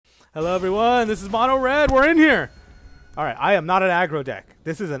Hello everyone, this is Mono Red, we're in here! Alright, I am not an aggro deck.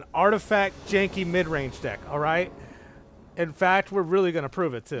 This is an artifact janky mid-range deck, alright? In fact, we're really gonna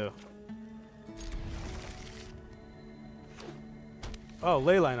prove it too. Oh,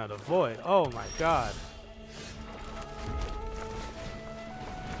 Leyline of the Void. Oh my god.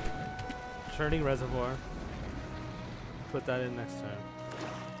 Churning Reservoir. Put that in next turn.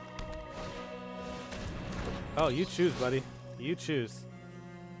 Oh, you choose, buddy. You choose.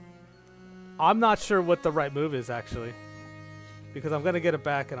 I'm not sure what the right move is, actually. Because I'm going to get it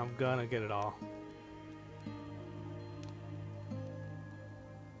back, and I'm going to get it all.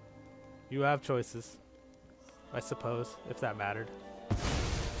 You have choices. I suppose, if that mattered.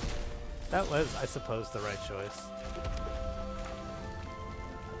 That was, I suppose, the right choice.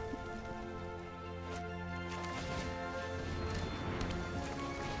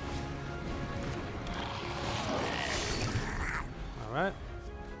 Alright.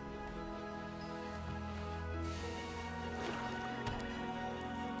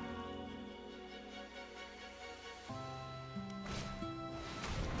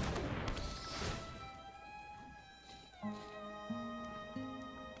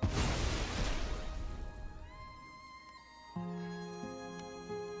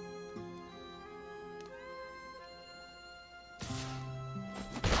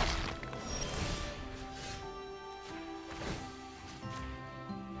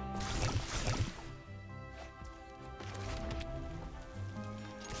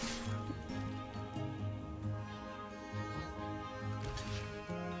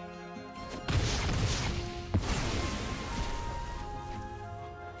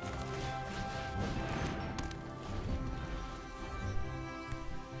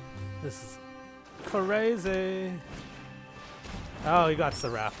 This is crazy. Oh, he got the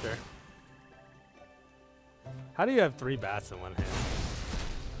Raptor. How do you have 3 bats in one hand?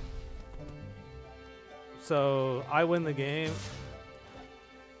 So I win the game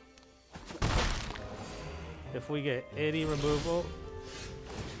if we get any removal.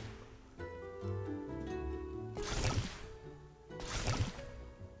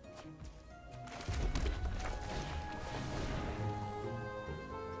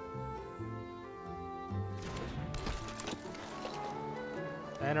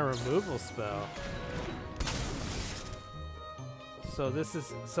 And a removal spell. So this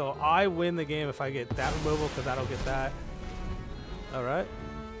is, so I win the game if I get that removal because I don't get that. All right.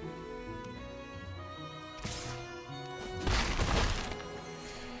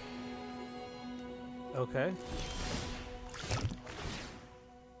 Okay.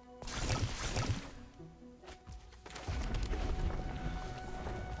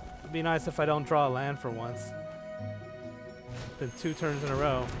 It'd be nice if I don't draw a land for once. Been 2 turns in a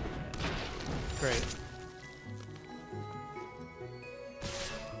row. Great.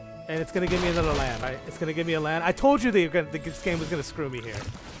 And it's gonna give me another land, right? It's gonna give me a land. I told you this game was gonna screw me here.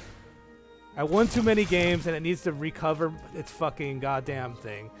 I won too many games and it needs to recover its fucking goddamn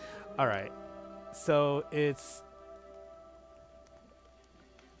thing. Alright. So it's...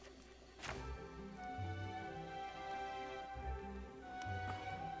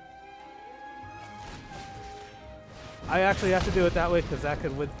 I actually have to do it that way because that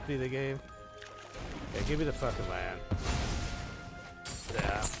could be the game. Yeah, give me the fucking land.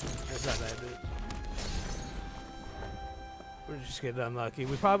 Yeah, it's not that dude. We're just getting unlucky.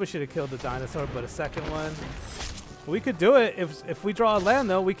 We probably should have killed the dinosaur, but a second one. We could do it if we draw a land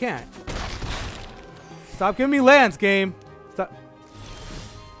though. We can't. Stop giving me lands, game. Stop.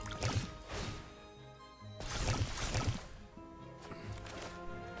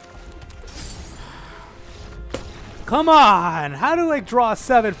 Come on! How do I draw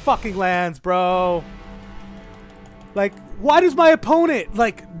 7 fucking lands, bro? Like, why does my opponent,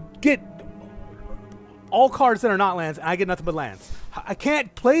 like, get all cards that are not lands and I get nothing but lands? I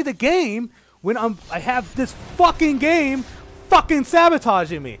can't play the game when I have this fucking game fucking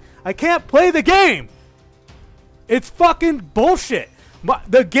sabotaging me. I can't play the game! It's fucking bullshit.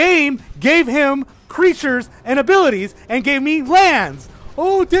 The game gave him creatures and abilities and gave me lands.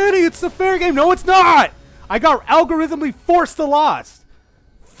 Oh, Danny, it's a fair game. No, it's not! I got algorithmically forced to loss.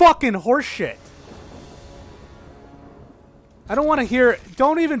 Fucking horseshit. I don't want to hear.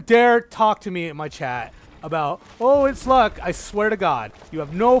 Don't even dare talk to me in my chat about, oh, it's luck. I swear to God, you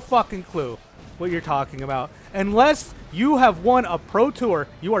have no fucking clue what you're talking about. Unless you have won a pro tour,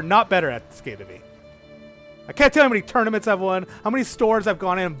 you are not better at this game than me. I can't tell you how many tournaments I've won, how many stores I've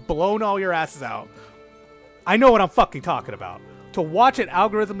gone in and blown all your asses out. I know what I'm fucking talking about. To watch it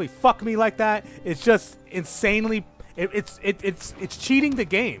algorithmically fuck me like that is just insanely. It's cheating the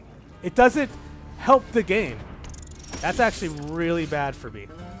game. It doesn't help the game. That's actually really bad for me.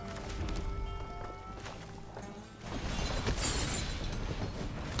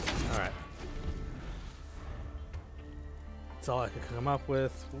 That's all I could come up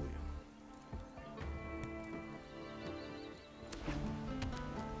with. Ooh.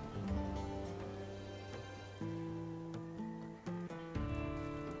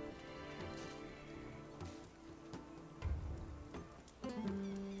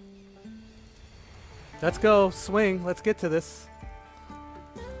 Let's go, swing. Let's get to this.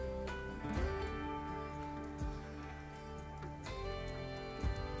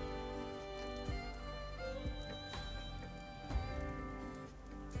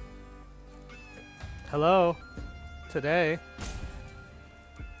 Hello. Today.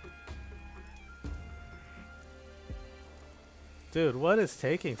 Dude, what is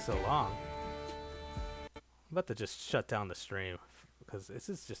taking so long? I'm about to just shut down the stream because this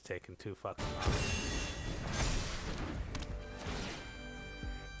is just taking too fucking long.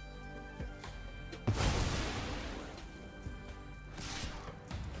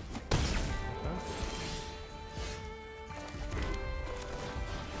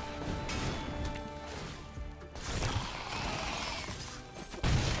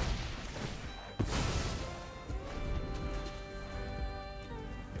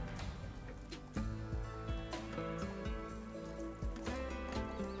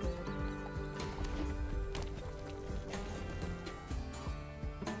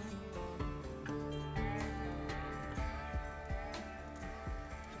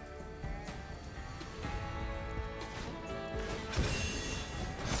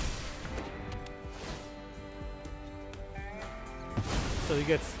 So he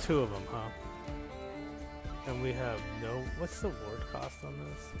gets 2 of them, huh? And we have no... What's the ward cost on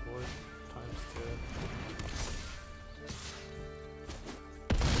this? Ward times 2.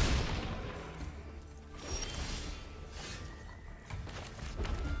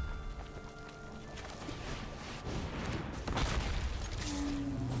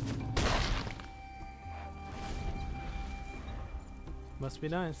 Must be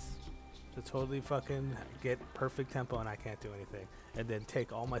nice to totally fucking get perfect tempo and I can't do anything. And then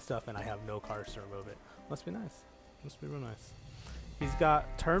take all my stuff and I have no cards to remove it. Must be nice. Must be real nice. He's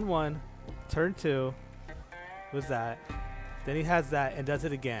got turn 1, turn 2. Was that? Then he has that and does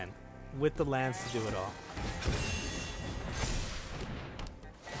it again with the lands to do it all.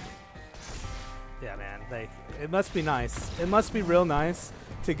 Yeah, man. Like, it must be nice. It must be real nice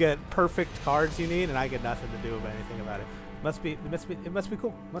to get perfect cards you need and I get nothing to do about anything about it. It must be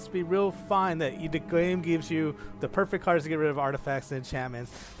cool. Must be real fine that the game gives you the perfect cards to get rid of artifacts and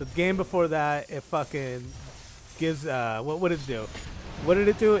enchantments. The game before that, it fucking gives what would it do? What did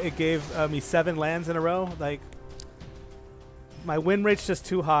it do? It gave me 7 lands in a row. Like, my win rate's just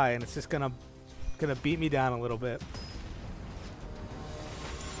too high, and it's just gonna beat me down a little bit.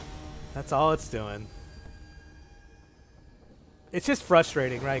 That's all it's doing. It's just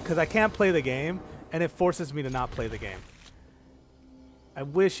frustrating, right? Because I can't play the game, and it forces me to not play the game. I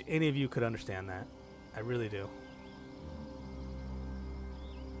wish any of you could understand that. I really do.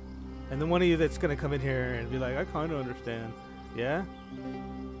 And then one of you that's going to come in here and be like, I kind of understand. Yeah?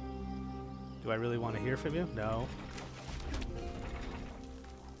 Do I really want to hear from you? No.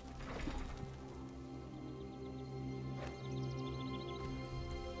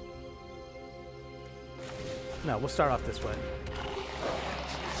 No, we'll start off this way.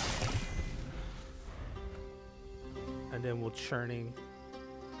 And then we'll churning.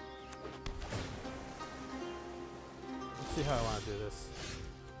 Let's see how I want to do this.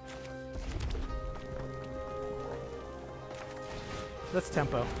 Let's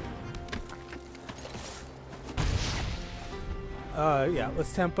tempo. Yeah,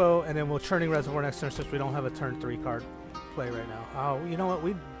 let's tempo, and then we'll churning reservoir next turn since we don't have a turn 3 card play right now. Oh, you know what?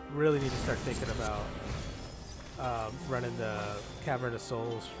 We really need to start thinking about running the Cavern of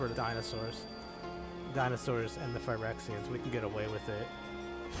Souls for the dinosaurs. Dinosaurs and the Phyrexians. We can get away with it.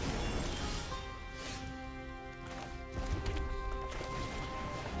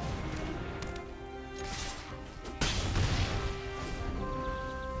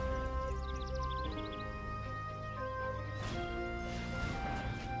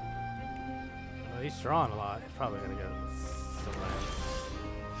 Well, he's drawing a lot. He's probably gonna get some lands.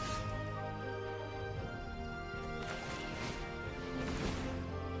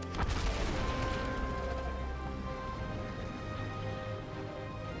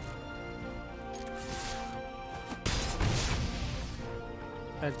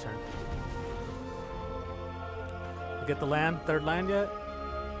 End turn. You get the land, 3rd land yet?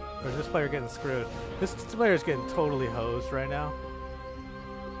 Or is this player getting screwed? This player's getting totally hosed right now.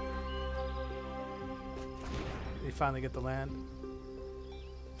 Did he finally get the land?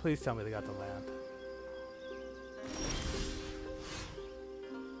 Please tell me they got the land.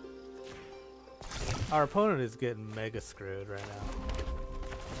 Our opponent is getting mega screwed right now.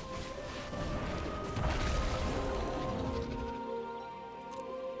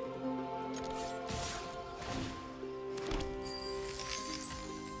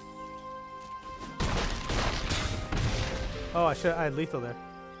 Oh, I had lethal there.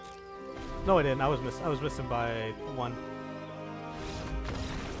 No, I didn't. I was missing by 1.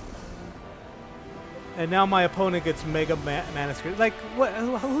 And now my opponent gets mega mana screwed. Like, what?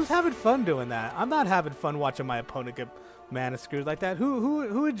 Who's having fun doing that? I'm not having fun watching my opponent get mana screwed like that.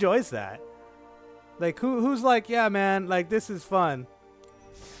 Who enjoys that? Like, who's like, yeah, man, like this is fun.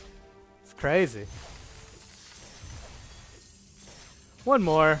 It's crazy. One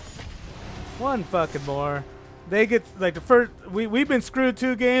more. One fucking more. They get like the first. We've been screwed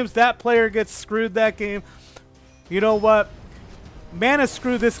 2 games. That player gets screwed that game. You know what? Mana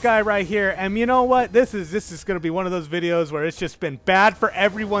screw this guy right here. And you know what? This is gonna be one of those videos where it's just been bad for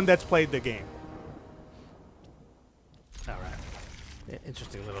everyone that's played the game. All right.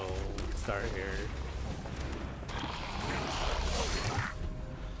 Interesting little start here.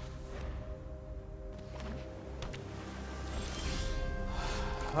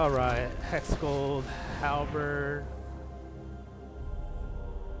 All right, Hex Gold, Halberd.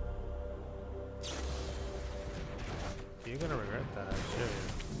 You're gonna regret that, I show you.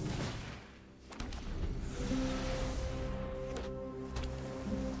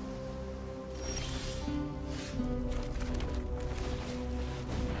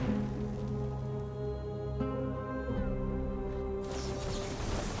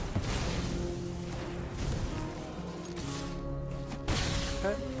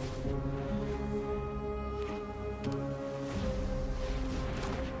 Okay.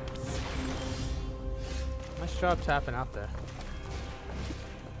 Nice job tapping out there.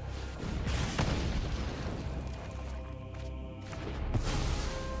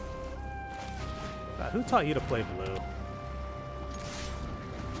 God, who taught you to play blue?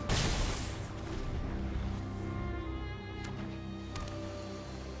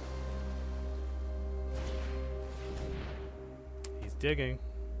 He's digging.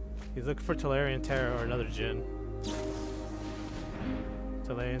 He's looking for Tolarian Terror or another Djinn.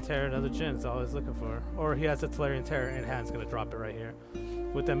 Tolarian Terror, another Djinn is all he's looking for. Or he has a Tolarian Terror in hand, he's gonna drop it right here.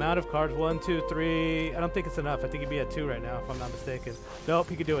 With the amount of cards, 1, 2, 3, I don't think it's enough. I think he'd be at 2 right now, if I'm not mistaken. Nope,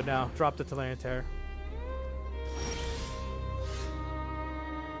 he could do it now. Drop the Tolarian Terror.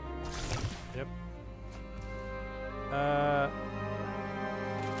 Yep.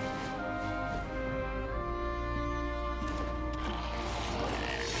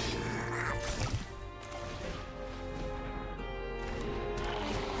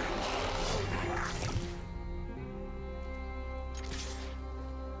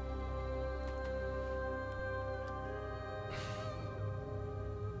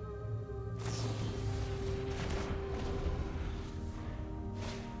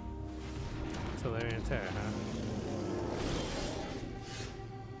 Tolarian Terror, huh?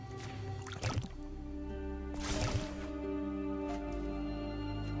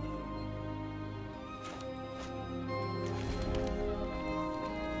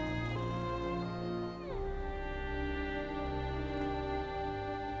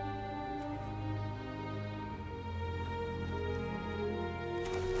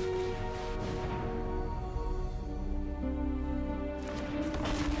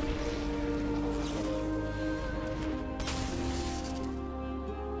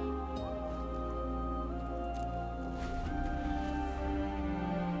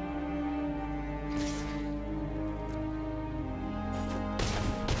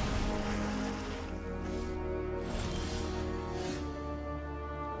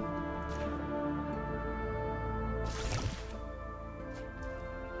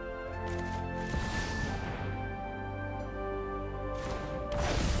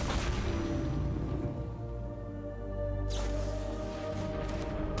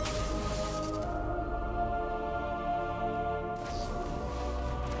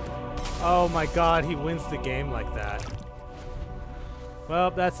 Oh my god, he wins the game like that. Well,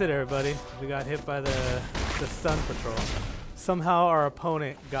 that's it, everybody. We got hit by the stun patrol. Somehow our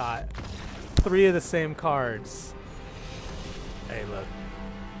opponent got 3 of the same cards. Hey, look.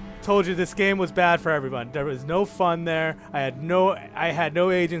 Told you this game was bad for everyone. There was no fun there. I had no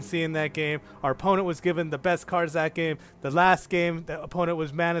agency in that game. Our opponent was given the best cards that game. The last game, the opponent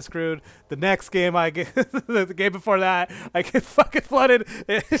was mana screwed. The next game, the game before that, I get fucking flooded.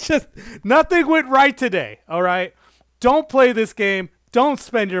 It's just nothing went right today. All right, don't play this game. Don't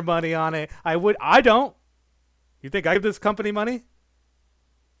spend your money on it. I don't. You think I give this company money?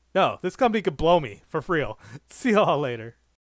 No, this company could blow me for real. See y'all later.